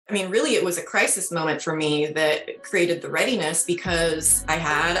I mean, really, it was a crisis moment for me that created the readiness because I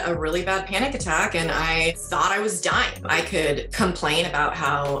had a really bad panic attack and I thought I was dying. I could complain about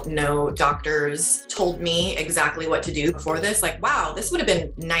how no doctors told me exactly what to do before this. Like, wow, this would have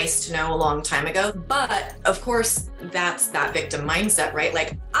been nice to know a long time ago. But of course, that's that victim mindset, right?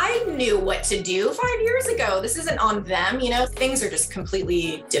 Like, I knew what to do 5 years ago. This isn't on them, things are just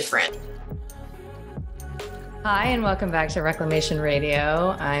completely different. Hi, and welcome back to Reclamation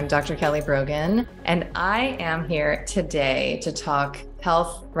Radio. I'm Dr. Kelly Brogan, and I am here today to talk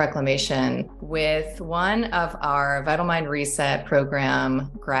health reclamation with one of our Vital Mind Reset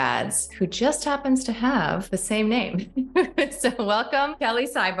program grads who just happens to have the same name. So welcome, Kelly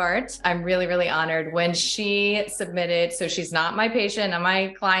Seibart. I'm really, really honored when she submitted. So she's not my patient, not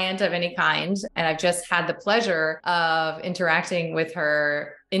my client of any kind. And I've just had the pleasure of interacting with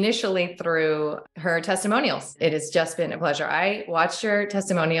her initially through her testimonials. It has just been a pleasure. I watched her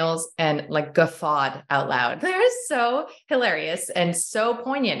testimonials and guffawed out loud. They're so hilarious and so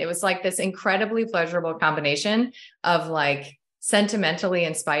poignant. It was like this incredibly pleasurable combination of sentimentally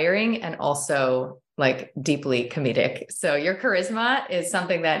inspiring and also deeply comedic. So your charisma is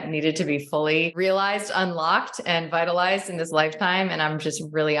something that needed to be fully realized, unlocked, and vitalized in this lifetime. And I'm just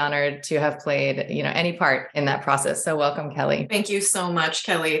really honored to have played, any part in that process. So welcome, Kelly. Thank you so much,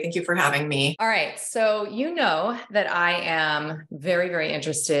 Kelly. Thank you for having me. All right. So you know that I am very, very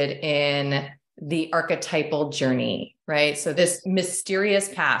interested in the archetypal journey, right? So this mysterious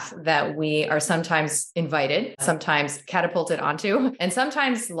path that we are sometimes invited, sometimes catapulted onto, and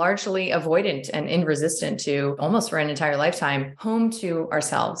sometimes largely avoidant and resistant to almost for an entire lifetime, home to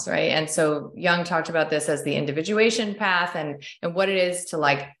ourselves, right? And so Jung talked about this as the individuation path and what it is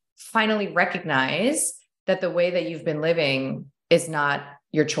to finally recognize that the way that you've been living is not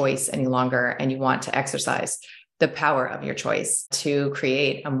your choice any longer, and you want to exercise the power of your choice to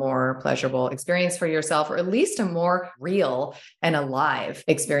create a more pleasurable experience for yourself, or at least a more real and alive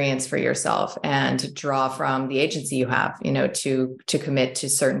experience for yourself, and draw from the agency you have, to commit to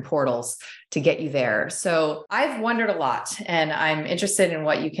certain portals to get you there. So I've wondered a lot, and I'm interested in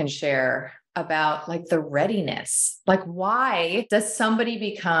what you can share about the readiness. Why does somebody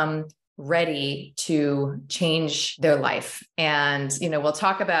become ready to change their life? And, we'll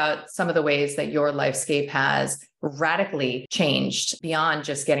talk about some of the ways that your lifescape has radically changed beyond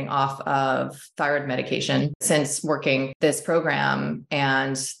just getting off of thyroid medication since working this program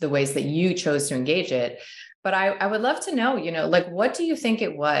and the ways that you chose to engage it. But I would love to know, what do you think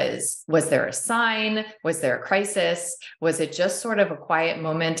it was? Was there a sign? Was there a crisis? Was it just sort of a quiet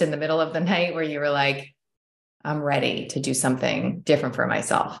moment in the middle of the night where you were like, I'm ready to do something different for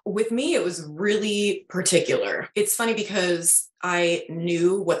myself? With me, it was really particular. It's funny because I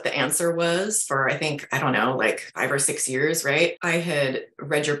knew what the answer was for, I think, 5 or 6 years, right? I had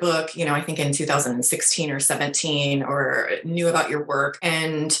read your book, I think in 2016 or 17, or knew about your work.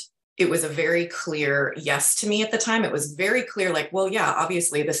 And it was a very clear yes to me at the time. It was very clear, well, yeah,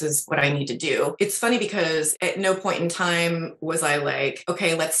 obviously this is what I need to do. It's funny because at no point in time was I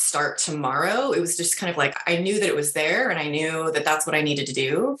okay, let's start tomorrow. It was just kind of I knew that it was there and I knew that that's what I needed to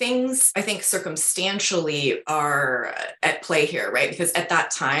do. Things, I think, circumstantially are at play here, right? Because at that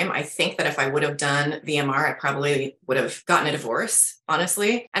time, I think that if I would have done VMR, I probably would have gotten a divorce,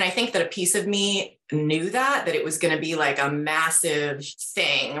 honestly. And I think that a piece of me knew that it was going to be a massive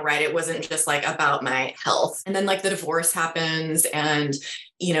thing, right? It wasn't just about my health. And then the divorce happens and,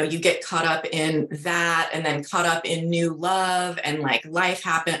 you get caught up in that and then caught up in new love and life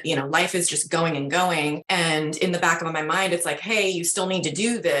happened, life is just going and going. And in the back of my mind, it's hey, you still need to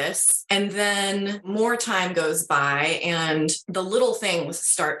do this. And then more time goes by and the little things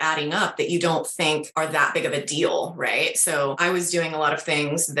start adding up that you don't think are that big of a deal, right? So I was doing a lot of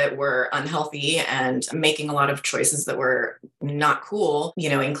things that were unhealthy and making a lot of choices that were not cool,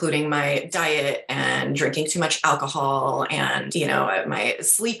 including my diet and drinking too much alcohol and, my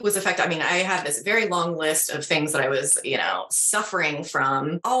sleep was affected. I mean, I had this very long list of things that I was, suffering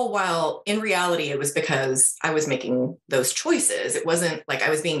from, all while in reality, it was because I was making those choices. It wasn't I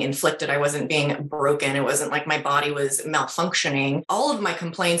was being inflicted. I wasn't being broken. It wasn't my body was malfunctioning. All of my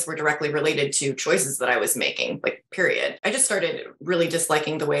complaints were directly related to choices that I was making, period. I just started really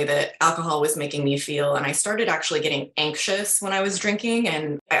disliking the way that alcohol was making me feel. And I started actually getting anxious when I was drinking.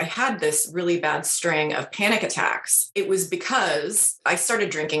 And I had this really bad string of panic attacks. It was because I started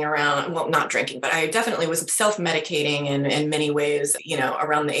drinking around, well, not drinking, but I definitely was self-medicating in many ways,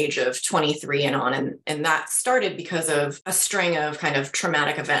 around the age of 23 and on. And that started because of a string of kind of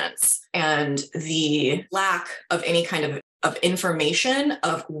traumatic events and the lack of any kind of information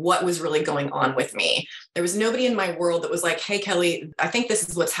of what was really going on with me. There was nobody in my world that was like, hey, Kelly, I think this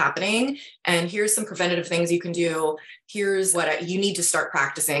is what's happening. And here's some preventative things you can do. Here's what you need to start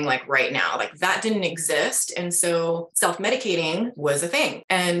practicing like right now. Like that didn't exist. And so self-medicating was a thing.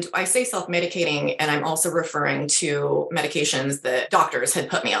 And I say self-medicating, and I'm also referring to medications that doctors had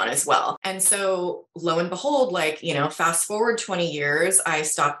put me on as well. And so lo and behold, like, fast forward 20 years, I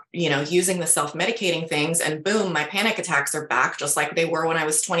stopped, using the self-medicating things, and boom, my panic attacks are back just like they were when I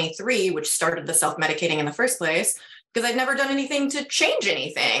was 23, which started the self-medicating in the first place, because I'd never done anything to change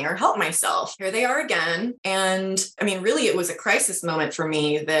anything or help myself. Here they are again. And I mean, really, it was a crisis moment for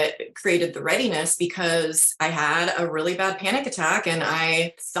me that created the readiness, because I had a really bad panic attack and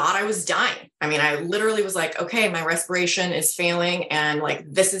I thought I was dying. I mean, I literally was like, okay, my respiration is failing. And like,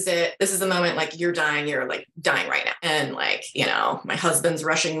 this is it. This is the moment, like, you're dying. You're like dying right now. And like, my husband's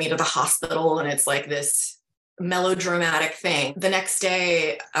rushing me to the hospital, and it's like this melodramatic thing. The next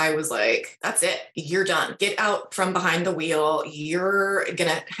day, I was like, that's it. You're done. Get out from behind the wheel. You're going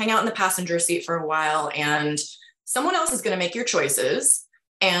to hang out in the passenger seat for a while, and someone else is going to make your choices,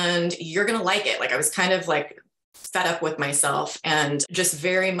 and you're going to like it. Like, I was kind of like fed up with myself, and just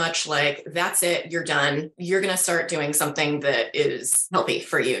very much like, that's it. You're done. You're going to start doing something that is healthy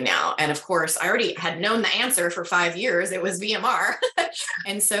for you now. And of course, I already had known the answer for 5 years. It was VMR.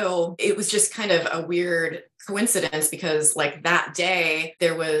 And so it was just kind of a weird coincidence, because like that day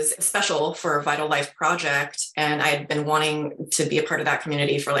there was a special for Vital Life Project, and I had been wanting to be a part of that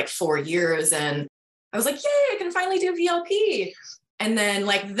community for like 4 years. And I was like, yay, I can finally do VLP. And then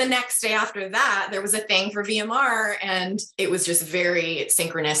like the next day after that, there was a thing for VMR, and it was just very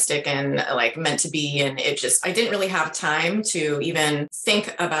synchronistic and like meant to be. And I didn't really have time to even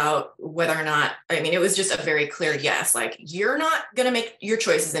think about whether or not, it was just a very clear yes, like, you're not going to make your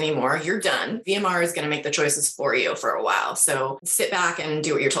choices anymore. You're done. VMR is going to make the choices for you for a while. So sit back and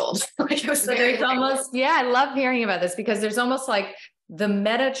do what you're told. Like, it was so there's almost, I love hearing about this, because there's almost like the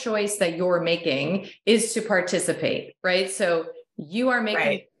meta choice that you're making is to participate, right? So you are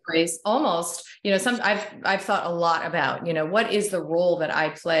making a choice almost, I've thought a lot about, what is the role that I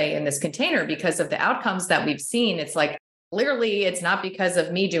play in this container, because of the outcomes that we've seen. It's like, clearly it's not because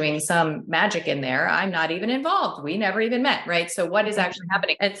of me doing some magic in there. I'm not even involved. We never even met. Right. So what is actually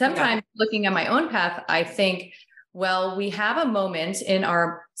happening? And sometimes looking at my own path, I think, well, we have a moment in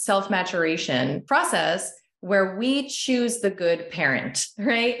our self-maturation process where we choose the good parent,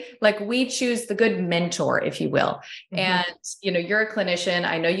 right? Like, we choose the good mentor, if you will. Mm-hmm. And, you're a clinician.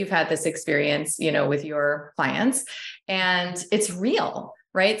 I know you've had this experience, with your clients, and it's real,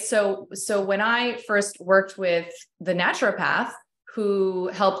 right? So when I first worked with the naturopath who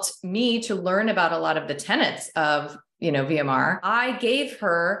helped me to learn about a lot of the tenets of VMR, I gave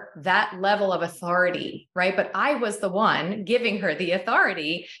her that level of authority, right? But I was the one giving her the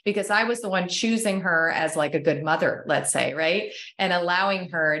authority, because I was the one choosing her as like a good mother, let's say, right? And allowing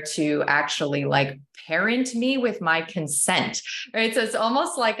her to actually like parent me with my consent, right? So it's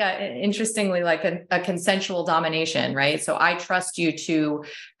almost like interestingly, like a consensual domination, right? So I trust you to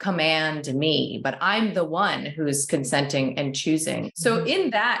command me, but I'm the one who's consenting and choosing. So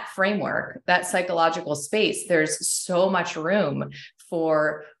in that framework, that psychological space, there's so much room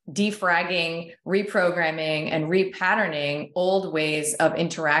for defragging, reprogramming, and repatterning old ways of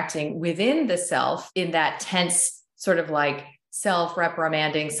interacting within the self in that tense sort of like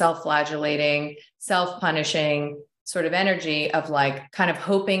self-reprimanding, self-flagellating, self-punishing sort of energy of like kind of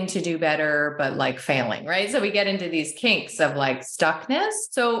hoping to do better, but like failing, right? So we get into these kinks of like stuckness.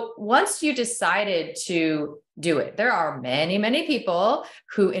 So once you decided to do it, there are many, many people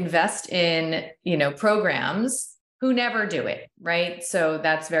who invest in, programs who never do it, right? So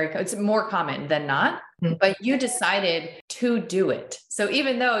that's it's more common than not, but you decided to do it. So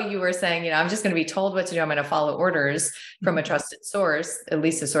even though you were saying, I'm just going to be told what to do, I'm going to follow orders from a trusted source, at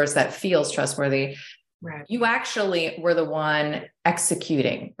least a source that feels trustworthy. Right. You actually were the one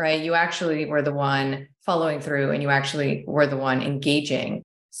executing, right? You actually were the one following through, and you actually were the one engaging.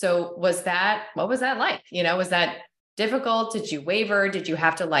 So what was that like? Was that difficult? Did you waver? Did you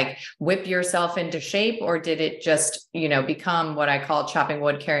have to like whip yourself into shape, or did it just, become what I call chopping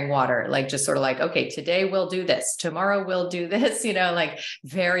wood, carrying water? Like just sort of like, okay, today we'll do this, tomorrow we'll do this, like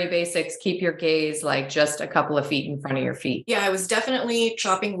very basics, keep your gaze like just a couple of feet in front of your feet. Yeah, I was definitely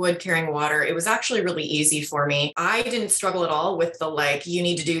chopping wood, carrying water. It was actually really easy for me. I didn't struggle at all with the like, you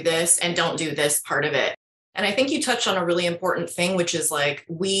need to do this and don't do this part of it. And I think you touched on a really important thing, which is like,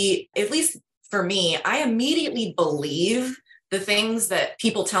 at least for me, I immediately believe the things that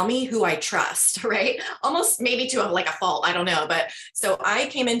people tell me who I trust, right? Almost maybe to like a fault, I don't know. But so I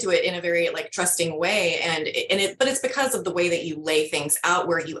came into it in a very like trusting way. But it's because of the way that you lay things out,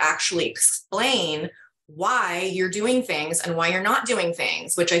 where you actually explain why you're doing things and why you're not doing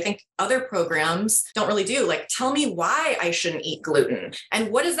things, which I think other programs don't really do. Like, tell me why I shouldn't eat gluten.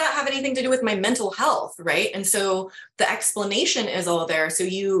 And what does that have anything to do with my mental health? Right. And so the explanation is all there. So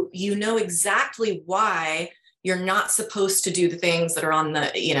you know exactly why you're not supposed to do the things that are on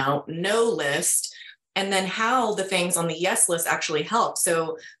the, no list, and then how the things on the yes list actually help.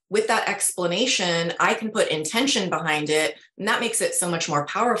 So with that explanation, I can put intention behind it, and that makes it so much more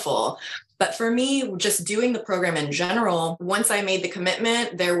powerful. But for me, just doing the program in general, once I made the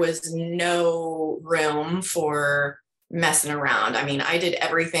commitment, there was no room for messing around. I mean, I did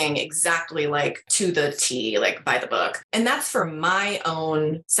everything exactly like to the T, like by the book. And that's for my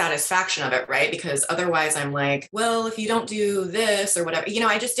own satisfaction of it, right? Because otherwise I'm like, well, if you don't do this or whatever,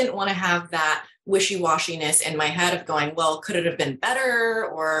 I just didn't want to have that wishy-washiness in my head of going, well, could it have been better?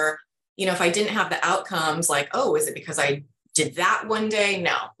 Or, if I didn't have the outcomes, like, oh, is it because I did that one day?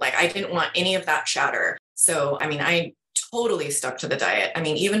 No, like I didn't want any of that chatter. So, I mean, I totally stuck to the diet. I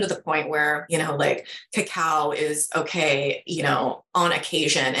mean, even to the point where, like cacao is okay, on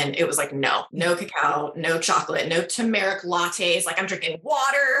occasion. And it was like, no cacao, no chocolate, no turmeric lattes. Like I'm drinking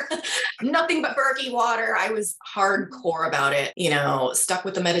water, nothing but Berkey water. I was hardcore about it, stuck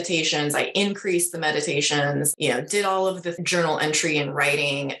with the meditations. I increased the meditations, did all of the journal entry and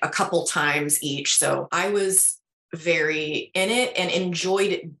writing a couple times each. So I was very in it and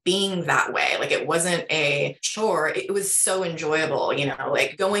enjoyed it being that way. Like it wasn't a chore. It was so enjoyable,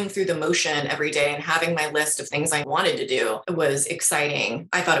 like going through the motion every day and having my list of things I wanted to do was exciting.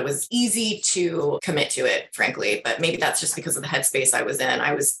 I thought it was easy to commit to it, frankly, but maybe that's just because of the headspace I was in.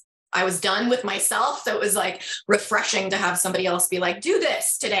 I was done with myself. So it was like refreshing to have somebody else be like, do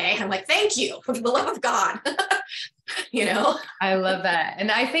this today. I'm like, thank you for the love of God. I love that. And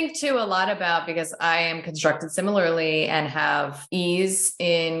I think too, a lot about, because I am constructed similarly and have ease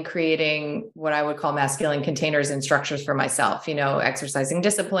in creating what I would call masculine containers and structures for myself, exercising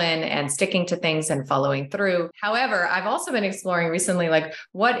discipline and sticking to things and following through. However, I've also been exploring recently, like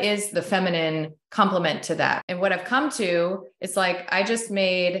what is the feminine complement to that? And what I've come to is like, I just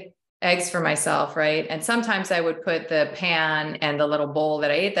made eggs for myself, right? And sometimes I would put the pan and the little bowl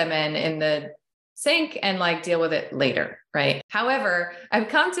that I ate them in the sink and like deal with it later, right? However, I've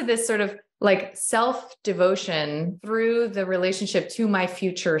come to this sort of like self-devotion through the relationship to my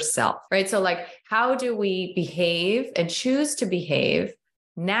future self, right? So like, how do we behave and choose to behave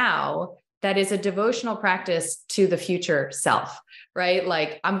now that is a devotional practice to the future self, right?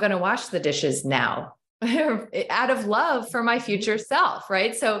 Like, I'm going to wash the dishes now out of love for my future self,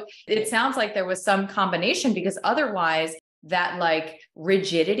 right? So it sounds like there was some combination, because otherwise that like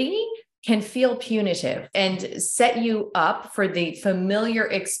rigidity can feel punitive and set you up for the familiar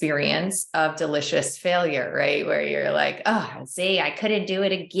experience of delicious failure, right? Where you're like, oh, see, I couldn't do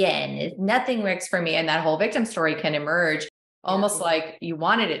it again. Nothing works for me. And that whole victim story can emerge almost like you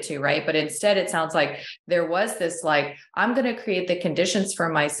wanted it to, right? But instead it sounds like there was this, like, I'm going to create the conditions for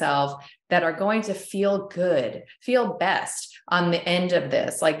myself that are going to feel good, feel best on the end of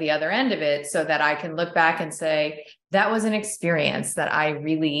this, like the other end of it, so that I can look back and say, that was an experience that I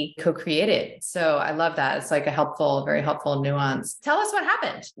really co-created. So I love that. It's like a helpful, very helpful nuance. Tell us what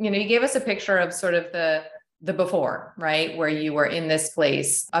happened. You gave us a picture of sort of the before, right? Where you were in this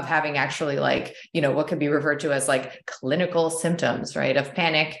place of having actually like, what could be referred to as like clinical symptoms, right? Of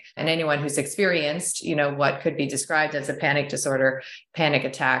panic. And anyone who's experienced, what could be described as a panic disorder, panic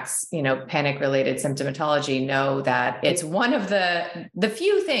attacks, panic related symptomatology, know that it's one of the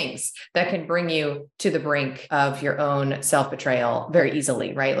few things that can bring you to the brink of your own self-betrayal very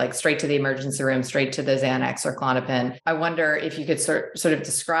easily, right? Like straight to the emergency room, straight to the Xanax or Klonopin. I wonder if you could sort of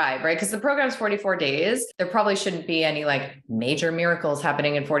describe, right? Because the program's 44 days. There probably shouldn't be any like major miracles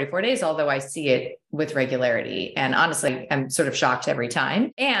happening in 44 days, although I see it with regularity. And honestly, I'm sort of shocked every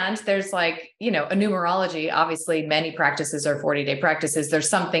time. And there's like, a numerology. Obviously, many practices are 40-day practices. There's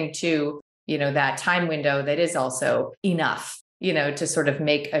something to, that time window that is also enough, to sort of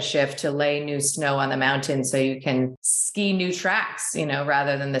make a shift, to lay new snow on the mountain so you can ski new tracks,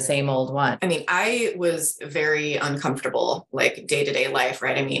 rather than the same old one. I mean, I was very uncomfortable, like day-to-day life,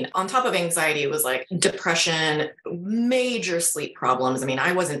 right? I mean, on top of anxiety, it was like depression, major sleep problems. I mean,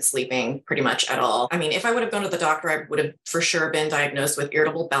 I wasn't sleeping pretty much at all. I mean, if I would have gone to the doctor, I would have for sure been diagnosed with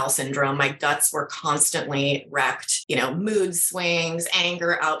irritable bowel syndrome. My guts were constantly wrecked, mood swings,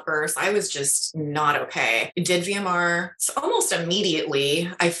 anger outbursts. I was just not okay. Did VMR. So almost immediately,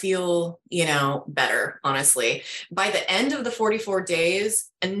 I feel, better, honestly. By the end of the 44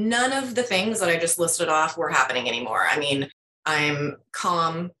 days, none of the things that I just listed off were happening anymore. I mean, I'm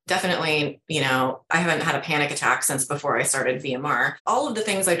calm. Definitely, I haven't had a panic attack since before I started VMR. All of the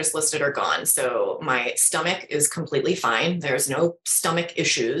things I just listed are gone. So my stomach is completely fine. There's no stomach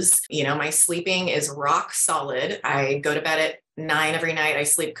issues. My sleeping is rock solid. I go to bed at 9 every night. I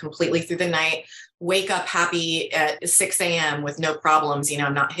sleep completely through the night, wake up happy at 6 a.m. with no problems.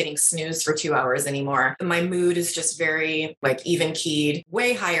 I'm not hitting snooze for 2 hours anymore. My mood is just very like even keyed,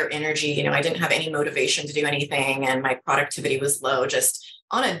 way higher energy. I didn't have any motivation to do anything, and my productivity was low just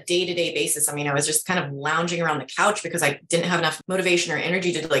on a day-to-day basis. I was just kind of lounging around the couch because I didn't have enough motivation or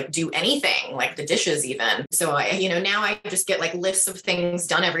energy to like do anything, like the dishes even. So now I just get like lists of things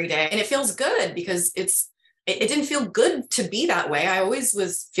done every day, and it feels good because it didn't feel good to be that way. I always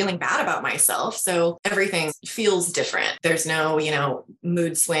was feeling bad about myself. So everything feels different. There's no,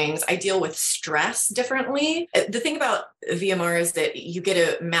 mood swings. I deal with stress differently. The thing about VMR is that you get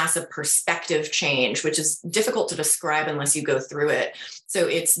a massive perspective change, which is difficult to describe unless you go through it. So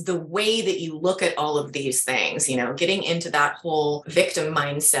it's the way that you look at all of these things, getting into that whole victim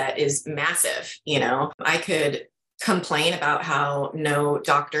mindset is massive. I could complain about how no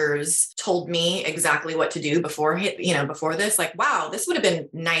doctors told me exactly what to do before this. Like, wow, this would have been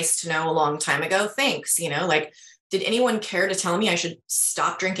nice to know a long time ago. Thanks. Like, did anyone care to tell me I should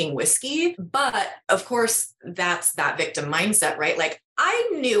stop drinking whiskey? But of course, that's that victim mindset, right? Like,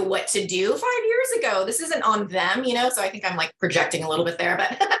 I knew what to do 5 years ago. This isn't on them, so I think I'm like projecting a little bit there,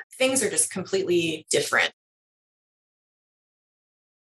 but things are just completely different.